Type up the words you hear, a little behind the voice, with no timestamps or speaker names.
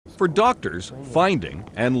For doctors, finding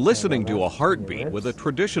and listening to a heartbeat with a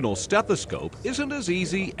traditional stethoscope isn't as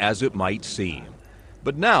easy as it might seem.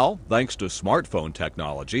 But now, thanks to smartphone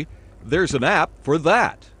technology, there's an app for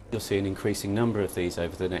that. You'll see an increasing number of these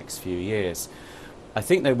over the next few years. I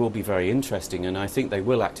think they will be very interesting, and I think they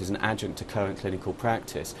will act as an adjunct to current clinical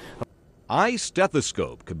practice.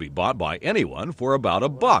 iStethoscope can be bought by anyone for about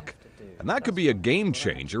 $1, and that could be a game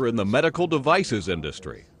changer in the medical devices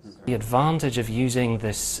industry. The advantage of using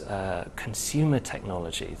this consumer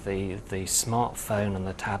technology, the smartphone and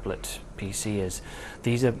the tablet PC, is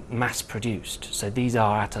these are mass produced. So these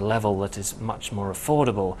are at a level that is much more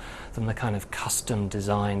affordable than the kind of custom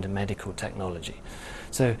designed medical technology.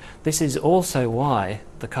 So this is also why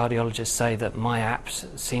the cardiologists say that my app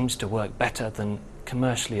seems to work better than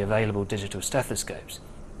commercially available digital stethoscopes.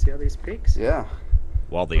 See all these peaks? Yeah.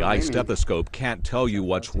 While the iStethoscope can't tell you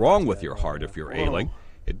what's wrong with your heart if you're ailing,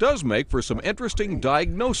 it does make for some interesting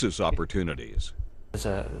diagnosis opportunities. There's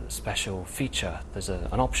a special feature, there's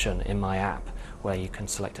an option in my app where you can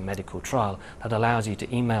select a medical trial that allows you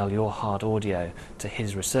to email your heart audio to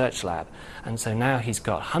his research lab. And so now he's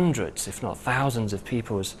got hundreds, if not thousands, of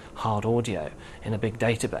people's heart audio in a big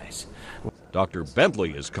database. Dr.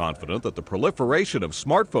 Bentley is confident that the proliferation of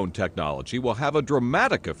smartphone technology will have a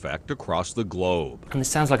dramatic effect across the globe. And this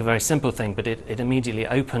sounds like a very simple thing, but it immediately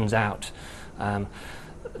opens out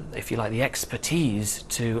if you like, the expertise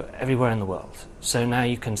to everywhere in the world. So now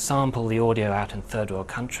you can sample the audio out in third world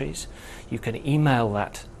countries. You can email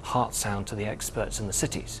that heart sound to the experts in the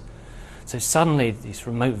cities. So suddenly these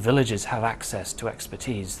remote villages have access to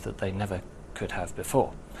expertise that they never could have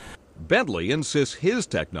before. Bentley insists his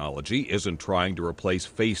technology isn't trying to replace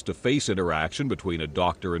face-to-face interaction between a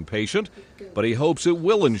doctor and patient, but he hopes it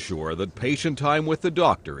will ensure that patient time with the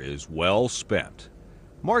doctor is well spent.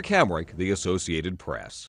 Mark Hamrick, The Associated Press.